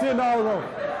 $5, $10 on.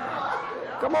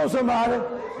 Come on, somebody.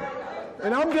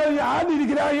 And I'm telling you, I need to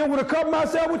get out here with a cup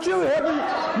myself with you.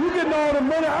 You getting all the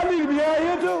money. I need to be out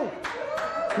here too.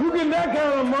 You getting that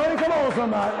kind of money. Come on,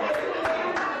 somebody.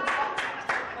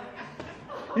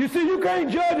 You see, you can't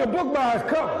judge a book by its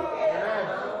cover.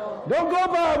 Don't go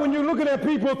by when you're looking at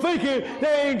people thinking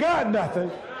they ain't got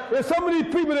nothing. There's some of these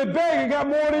people that beg and got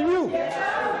more than you.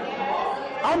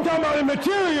 I'm talking about the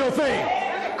material thing.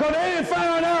 Because they ain't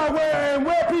found out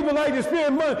where people like to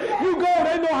spend money. You go,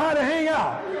 they know how to hang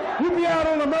out. You be out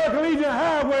on the American Legion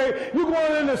Highway, you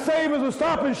going in the Savers or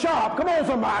Stop and Shop. Come on,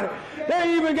 somebody. They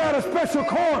ain't even got a special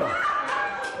corner.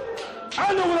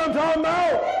 I know what I'm talking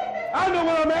about. I know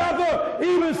what I'm after.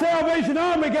 Even Salvation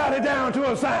Army got it down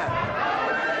to a sign.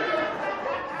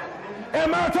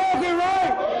 Am I talking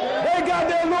right? They got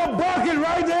that little bucket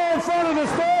right there in front of the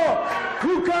store.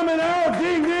 You coming out,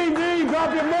 ding, ding, ding,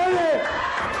 drop your money.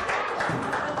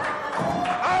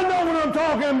 I know what I'm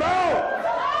talking about.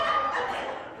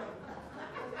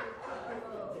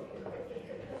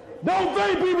 Don't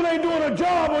think people ain't doing a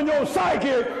job on your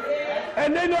psyche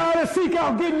and they know how to seek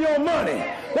out getting your money.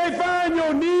 They find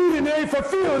your need and they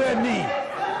fulfill that need.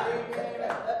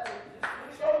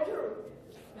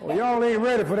 Well, y'all ain't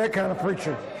ready for that kind of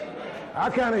preaching. I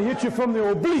kind of hit you from the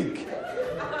oblique.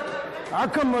 I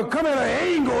come at an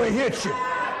angle and hit you.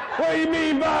 What do you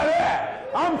mean by that?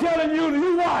 I'm telling you,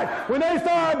 you watch. When they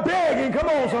start begging, come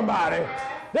on, somebody.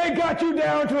 They got you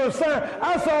down to a sign.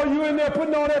 I saw you in there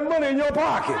putting all that money in your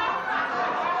pocket.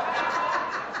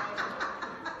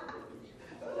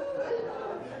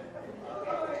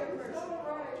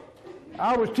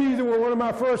 I was teasing with one of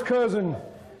my first cousins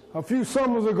a few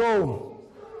summers ago.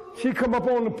 She come up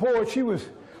on the porch. She was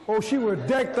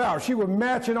decked out. She was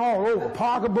matching all over.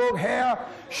 Pocketbook, hair,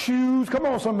 shoes. Come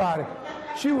on, somebody.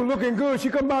 She was looking good. She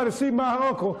come by to see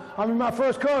my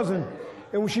first cousin.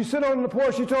 And when she sit on the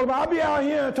porch, she told me, I'll be out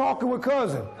here talking with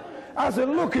cousin. I said,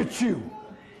 look at you.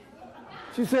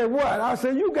 She said, what? I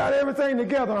said, you got everything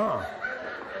together, huh?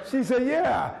 She said,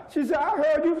 yeah. She said, I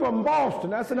heard you from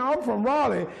Boston. I said, no, I'm from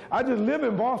Raleigh. I just live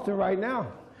in Boston right now.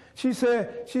 She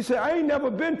said, I ain't never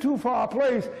been too far a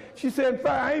place. She said, in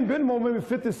fact, I ain't been more maybe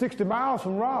 50, 60 miles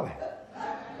from Raleigh.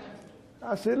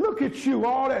 I said, look at you,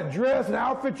 all that dress and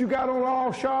outfit you got on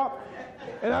all sharp.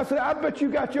 And I said, I bet you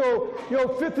got your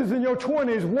 50s and your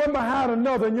 20s, one behind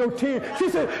another, and your 10s. She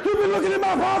said, you been looking in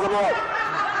my pocketbook?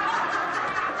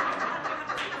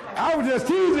 I was just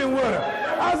teasing with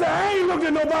her. I said, I ain't looked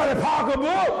at nobody's pocketbook.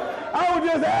 I was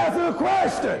just asking a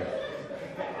question.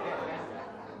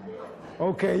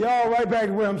 Okay, y'all right back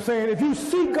to what I'm saying. If you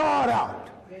seek God out,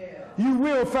 you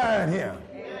will find him.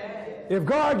 If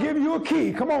God give you a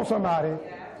key, come on, somebody.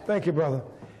 Thank you, brother.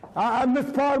 I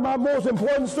missed part of my most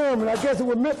important sermon. I guess it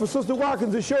was meant for Sister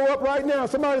Watkins to show up right now.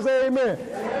 Somebody say amen.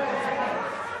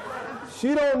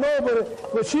 She don't know,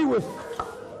 but she was,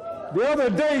 the other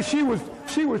day she was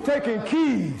taking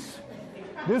keys.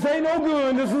 This ain't no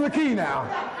good. This is a key now.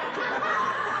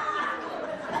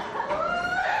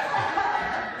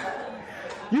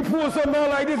 You pull something out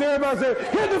like this, everybody say,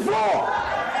 hit the floor.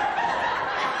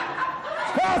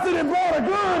 Pastor done brought a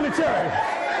gun to church.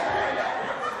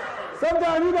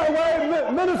 Sometimes you got to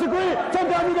wait, Minister Green,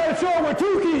 sometimes you got to show them with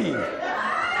 2 keys.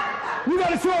 You got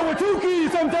to show up with 2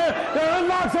 keys sometimes to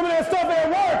unlock some of that stuff at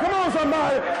work. Come on,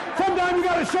 somebody. Sometimes you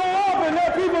got to show up and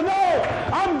let people know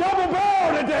I'm double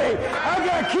barreled today. I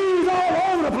got keys all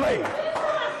over the place.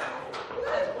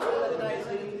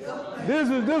 This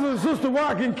is Sister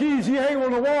Watkins' keys. She hang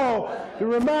on the wall to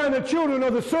remind the children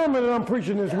of the sermon that I'm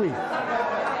preaching this week.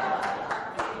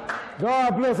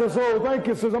 God bless her soul. Thank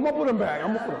you, sister. I'm going to put them back.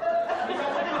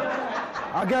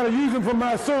 I got to use them for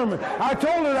my sermon. I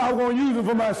told her I was going to use them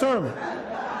for my sermon.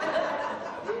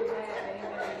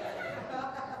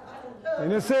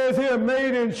 And it says here,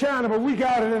 made in China, but we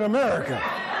got it in America.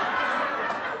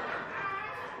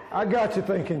 I got you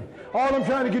thinking. All I'm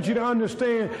trying to get you to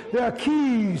understand, there are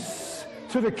keys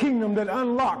to the kingdom that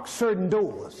unlock certain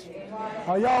doors.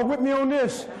 Are y'all with me on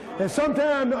this? And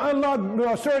sometimes to unlock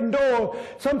a certain door,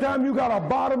 sometimes you got a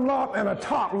bottom lock and a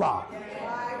top lock.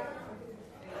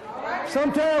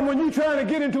 Sometimes when you're trying to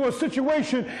get into a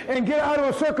situation and get out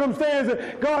of a circumstance,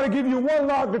 God will give you one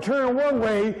lock to turn one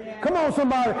way. Come on,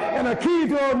 somebody. And a key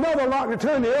to another lock to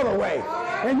turn the other way.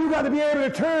 And you got to be able to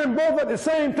turn both at the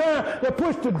same time to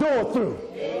push the door through.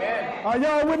 Amen. Are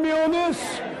y'all with me on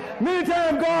this? Many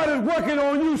times God is working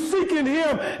on you, seeking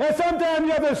him. And sometimes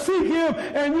you have to seek him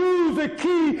and use the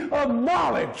key of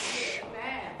knowledge.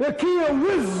 The key of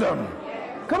wisdom.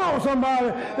 Come on, somebody.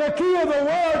 The key of the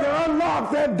word to unlock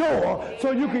that door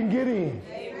so you can get in.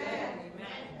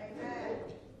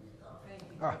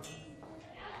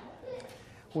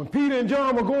 When Peter and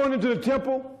John were going into the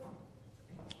temple,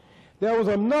 there was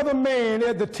another man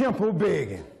at the temple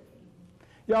begging.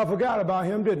 Y'all forgot about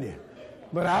him, didn't you?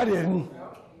 But I didn't.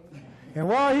 And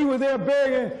while he was there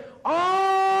begging,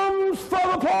 alms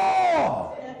for the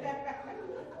poor.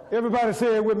 Everybody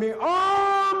say it with me.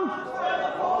 Alms for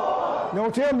the poor.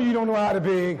 Don't tell me you don't know how to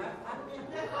beg.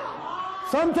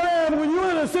 Sometimes when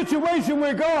you're in a situation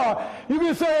with God, you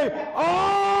can say,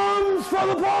 alms for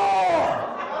the poor.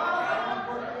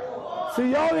 See,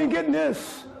 y'all ain't getting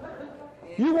this.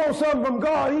 You want something from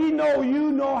God, he know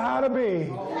you know how to beg.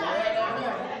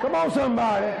 Come on,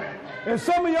 somebody. And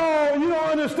some of y'all, you don't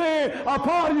understand, a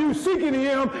part of you seeking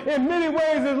him in many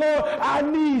ways is, Lord, I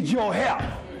need your help.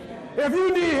 If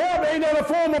you need help, ain't that a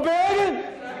form of begging?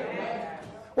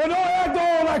 Well, don't act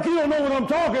on like you don't know what I'm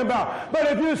talking about.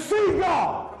 But if you seek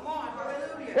God,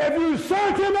 if you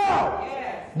search him out,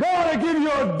 God will give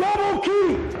you a double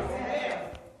key.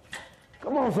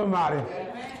 Come on, somebody.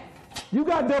 You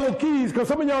got double keys because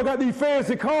some of y'all got these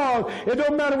fancy cars. It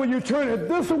don't matter when you turn it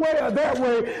this way or that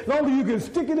way, as long as you can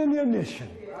stick it in the ignition.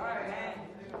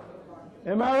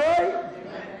 Am I right?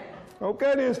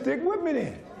 Okay, then stick with me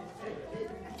then.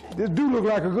 This do look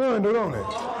like a gun, don't it?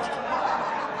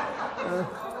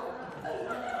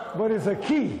 But it's a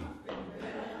key.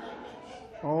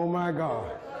 Oh, my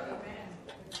God.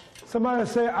 Somebody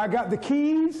say, I got the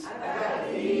keys,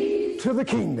 to the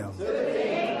kingdom.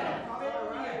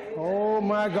 Oh,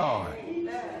 my God.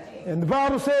 And the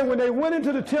Bible said when they went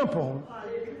into the temple,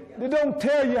 they don't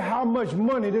tell you how much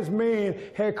money this man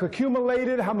had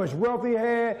accumulated, how much wealth he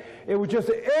had. It was just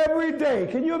every day.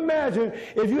 Can you imagine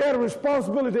if you had a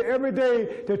responsibility every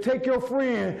day to take your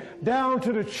friend down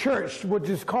to the church, which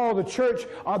is called the church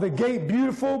or the gate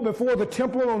beautiful before the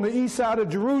temple on the east side of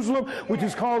Jerusalem, which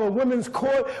is called the women's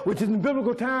court, which in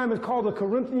biblical time is called the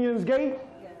Corinthians gate.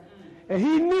 And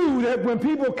he knew that when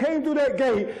people came through that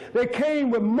gate, they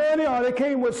came with money or they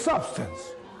came with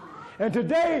substance. And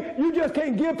today, you just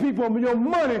can't give people your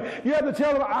money. You have to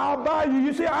tell them, I'll buy you.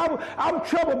 You see, I'm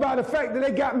troubled by the fact that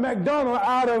they got McDonald's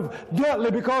out of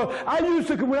Dudley because I used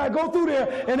to, when I go through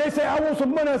there and they say, I want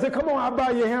some money, I say, come on, I'll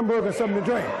buy you a hamburger and something to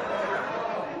drink.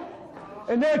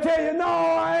 And they'll tell you, no,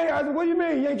 I ain't. I said, what do you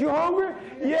mean? Ain't you hungry?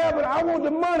 Yeah, but I want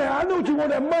the money. I know what you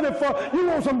want that money for. You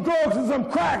want some drugs and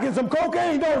some crack and some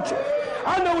cocaine, don't you?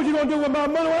 I know what you're going to do with my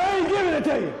money. Well, I ain't giving it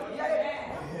to you.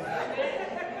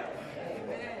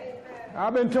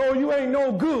 I've been told you ain't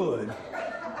no good.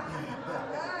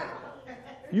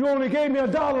 You only gave me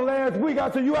 $1 last week. I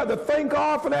said, you have to thank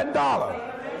God for that $1.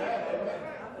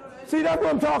 See, that's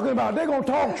what I'm talking about. They're going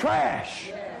to talk trash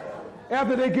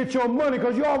after they get your money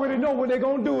because you already know what they're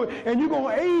going to do and you're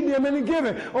going to aid them in the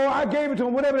giving. Oh, I gave it to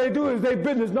them. Whatever they do is their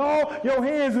business. No, your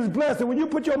hands is blessed. And when you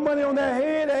put your money on that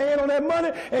hand on that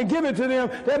money and give it to them,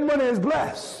 that money is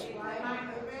blessed.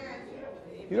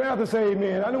 You don't have to say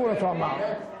amen. I know what I'm talking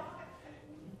about.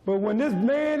 But when this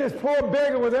man, this poor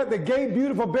beggar, was at the gate,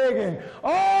 beautiful begging,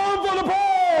 all for the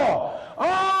poor,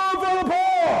 all for the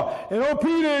poor. And old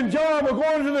Peter and John were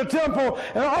going to the temple,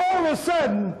 and all of a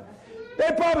sudden, they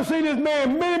probably seen this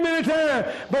man many, many times,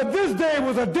 but this day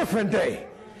was a different day.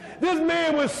 This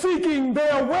man was seeking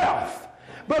their wealth.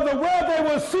 But the wealth they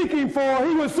were seeking for,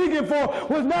 he was seeking for,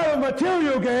 was not a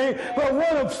material gain, but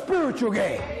one of spiritual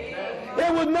gain.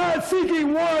 It was not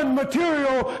seeking one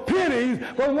material pennies,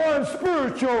 but one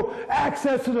spiritual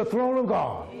access to the throne of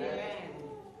God.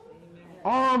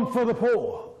 Armed for the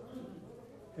poor.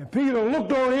 And Peter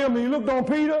looked on him, and he looked on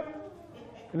Peter.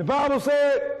 And the Bible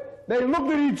said they looked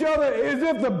at each other as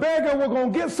if the beggar were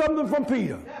going to get something from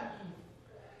Peter.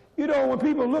 You know, when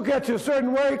people look at you a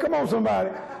certain way, come on somebody,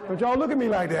 don't y'all look at me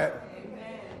like that.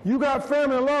 You got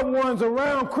family and loved ones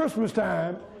around Christmas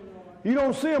time. You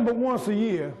don't see them but once a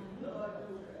year.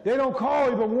 They don't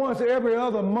call you but once every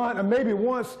other month, or maybe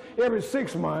once every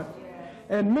 6 months.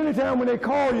 And many times when they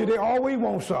call you, they always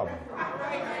want something.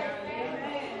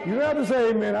 You don't have to say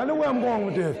amen. I know where I'm going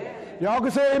with this. Y'all can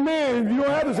say amen. You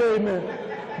don't have to say amen.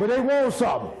 But they want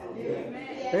something.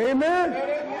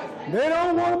 Amen? They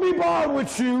don't want to be bothered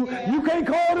with you. You can't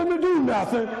call them to do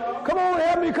nothing. Come on,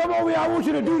 help me. Come over here. I want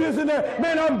you to do this and that.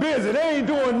 Man, I'm busy. They ain't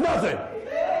doing nothing.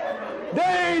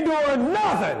 They ain't doing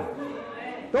nothing.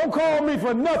 Don't call me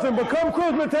for nothing. But come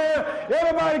Christmas time,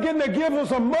 everybody getting a gift or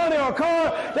some money or a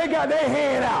car, they got their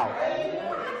hand out.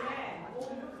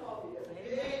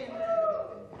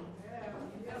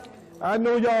 I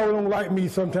know y'all don't like me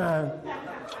sometimes,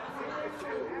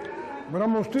 but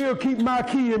I'm going to still keep my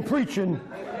key in preaching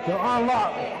to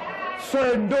unlock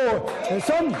certain doors. And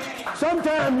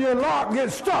sometimes your lock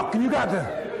gets stuck and you got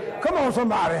to, come on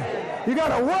somebody, you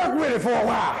got to work with it for a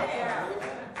while.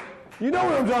 You know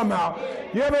what I'm talking about.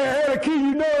 You ever had a key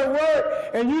you know it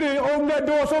worked and you didn't open that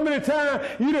door so many times,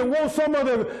 you didn't want some of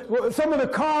the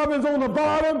carvings on the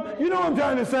bottom. You know what I'm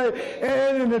trying to say.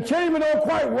 And the chamber don't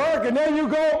quite work, and there you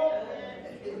go.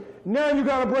 Now you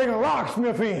got to bring a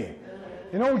locksmith in.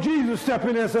 And old Jesus stepped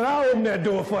in there and said, I'll open that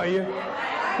door for you.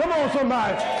 Come on,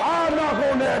 somebody. I'll knock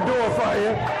on that door for you.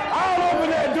 I'll open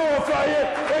that door for you.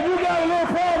 If you got a little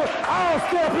problem, I'll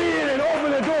step in and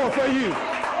open the door for you.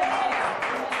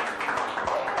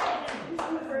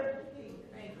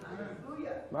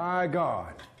 My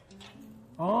God.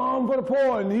 Armed for the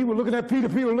poor. And he was looking at Peter.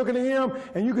 Peter was looking at him.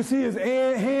 And you could see his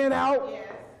hand out.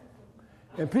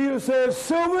 And Peter said,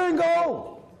 silver and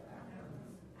gold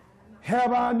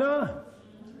have I none,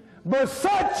 but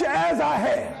such as I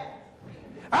have,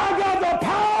 I got the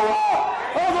power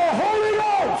of the Holy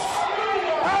Ghost.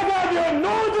 I got the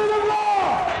anointing of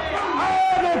Lord. I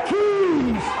have the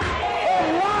keys of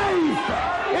life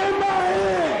in my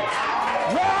hand.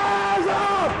 Rise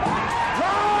up,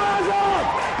 rise up,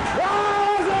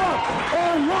 rise up,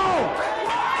 and walk.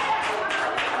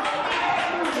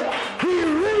 He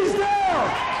reached down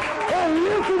and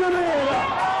lifted the man up.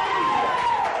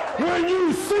 When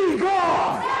you see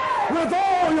God with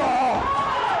all your heart,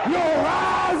 you'll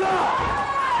rise up,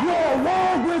 you'll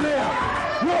walk with him,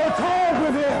 you'll talk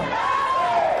with him.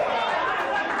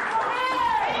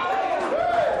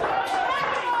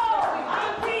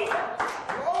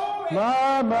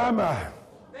 My.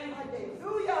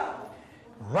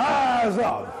 Rise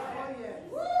up.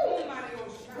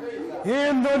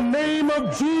 In the name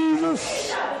of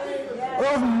Jesus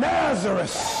of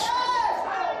Nazareth.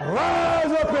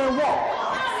 Rise up and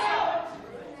walk.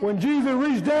 When Jesus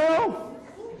reached down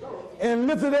and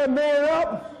lifted that man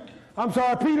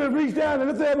up, Peter reached down and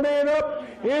lifted that man up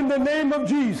in the name of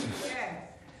Jesus.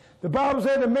 The Bible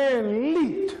said the man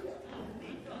leaped.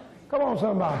 Come on,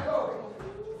 somebody.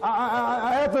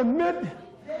 I have to admit,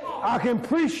 I can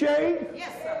appreciate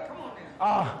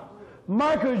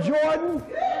Michael Jordan.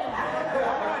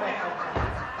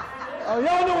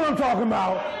 Y'all know what I'm talking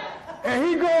about. And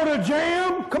he go to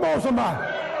jam. Come on,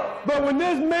 somebody. But when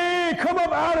this man come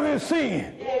up out of his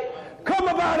sin, come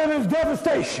up out of his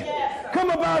devastation,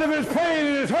 come up out of his pain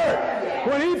and his hurt,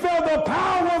 when he felt the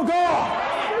power of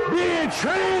God being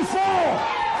transformed,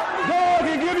 God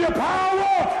can give you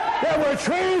power that will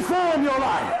transform your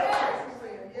life.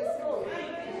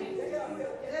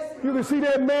 You can see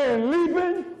that man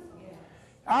leaping.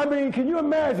 I mean, can you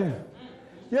imagine?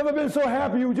 You ever been so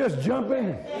happy you were just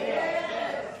jumping?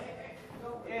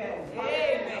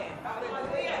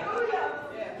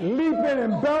 Leaping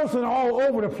and bouncing all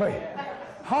over the place.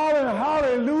 Hollering,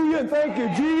 hallelujah, and thank you,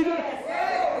 Jesus.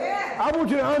 I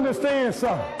want you to understand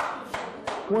something.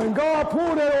 When God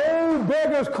pulled that old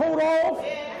beggar's coat off,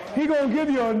 he's going to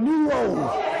give you a new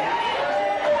robe.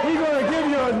 He's going to give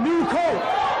you a new coat.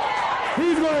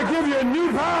 He's going to give you a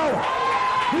new power.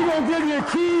 He's going to give you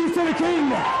keys to the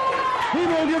kingdom. He's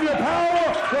going to give you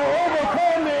power to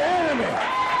overcome the enemy.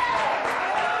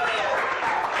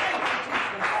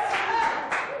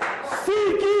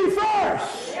 Seek ye first.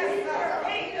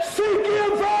 Seek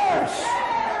him first.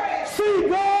 Seek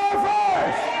God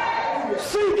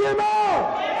first. Seek him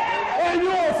out. And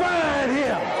your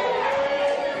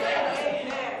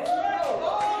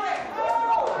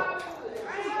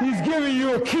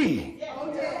key.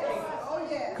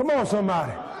 Come on,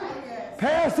 somebody.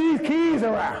 Pass these keys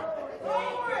around.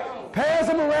 Pass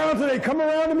them around till they come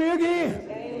around to me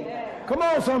again. Come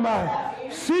on,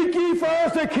 somebody. Seek ye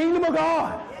first the kingdom of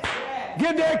God.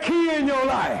 Get that key in your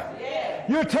life.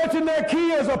 You're touching that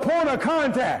key as a point of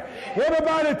contact.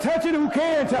 Everybody touch it who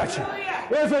can touch it.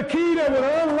 There's a key that will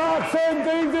unlock certain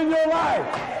things in your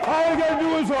life. All you got to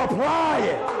do is apply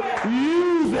it.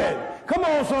 Use it. Come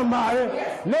on, somebody.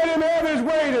 Let him have his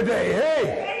way today.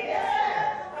 Hey.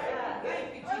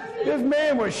 This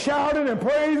man was shouting and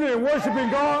praising and worshiping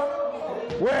God,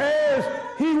 whereas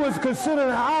he was considered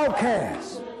an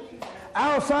outcast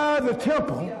outside the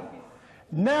temple.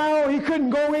 Now he couldn't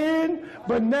go in,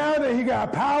 but now that he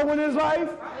got power in his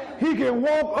life, he can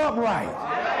walk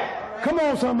upright. Come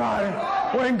on, somebody.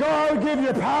 When God gives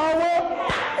you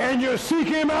power and you seek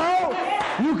him out,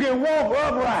 you can walk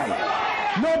upright.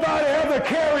 Nobody have to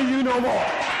carry you no more.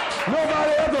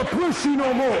 Nobody have to push you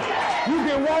no more. You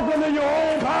can walk under your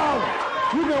own power.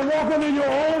 You can walk under your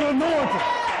own anointing.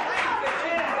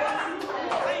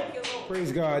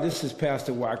 Praise God. This is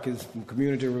Pastor Watkins from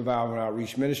Community Revival and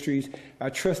Outreach Ministries. I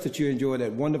trust that you enjoyed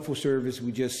that wonderful service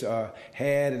we just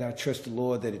had, and I trust the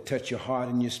Lord that it touched your heart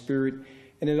and your spirit,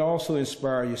 and it also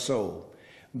inspired your soul.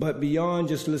 But beyond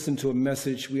just listening to a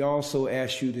message, we also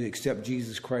ask you to accept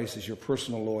Jesus Christ as your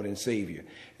personal Lord and Savior.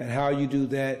 And how you do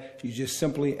that, you just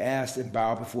simply ask and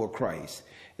bow before Christ.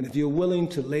 And if you're willing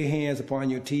to lay hands upon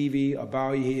your TV or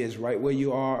bow your heads right where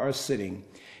you are or sitting,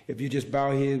 if you just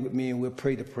bow your head with me and we'll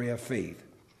pray the prayer of faith.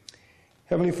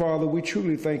 Heavenly Father, we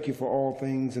truly thank you for all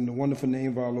things in the wonderful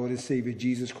name of our Lord and Savior,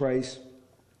 Jesus Christ,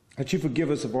 that you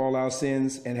forgive us of all our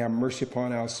sins and have mercy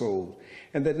upon our soul.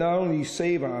 And that not only you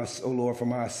save us, O Lord,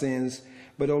 from our sins,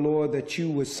 but, O Lord, that you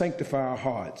would sanctify our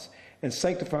hearts and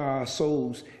sanctify our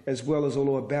souls, as well as, O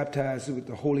Lord, baptize us with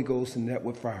the Holy Ghost and that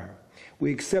with fire.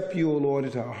 We accept you, O Lord,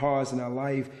 into our hearts and our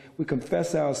life. We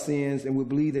confess our sins, and we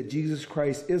believe that Jesus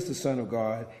Christ is the Son of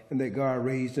God and that God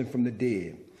raised him from the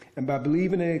dead. And by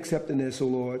believing and accepting this, O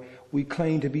Lord, we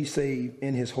claim to be saved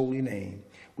in his holy name.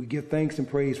 We give thanks and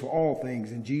praise for all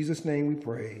things. In Jesus' name we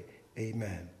pray.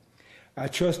 Amen. I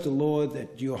trust the Lord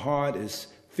that your heart is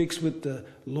fixed with the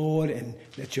Lord and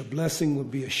that your blessing will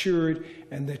be assured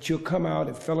and that you'll come out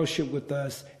and fellowship with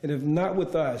us. And if not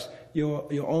with us,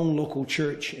 your own local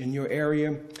church in your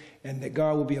area, and that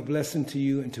God will be a blessing to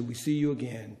you until we see you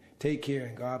again. Take care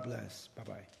and God bless.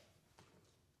 Bye-bye.